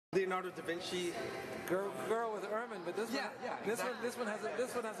Leonardo da Vinci. Girl with ermine, but this one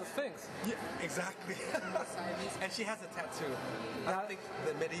has a Sphynx. Yeah, exactly. And she has a tattoo. I don't think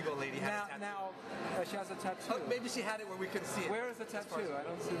the medieval lady had a tattoo. Now she has a tattoo. Oh, maybe she had it where we couldn't see it. Where is the tattoo? I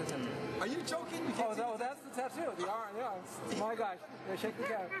don't see the tattoo. Are you joking? Oh, that's the tattoo. The arm. Yeah. My gosh. Yeah, shake the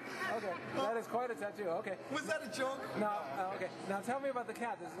cat. Okay, that is quite a tattoo. Okay. Was that a joke? No. Okay. Now tell me about the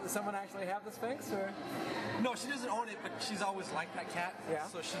cat. Does someone actually have the Sphynx, or? No, she doesn't own it, but she's always liked that cat. Yeah.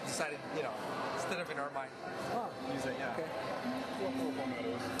 So she decided, instead of an ermine, use it. Yeah. Okay.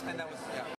 And that was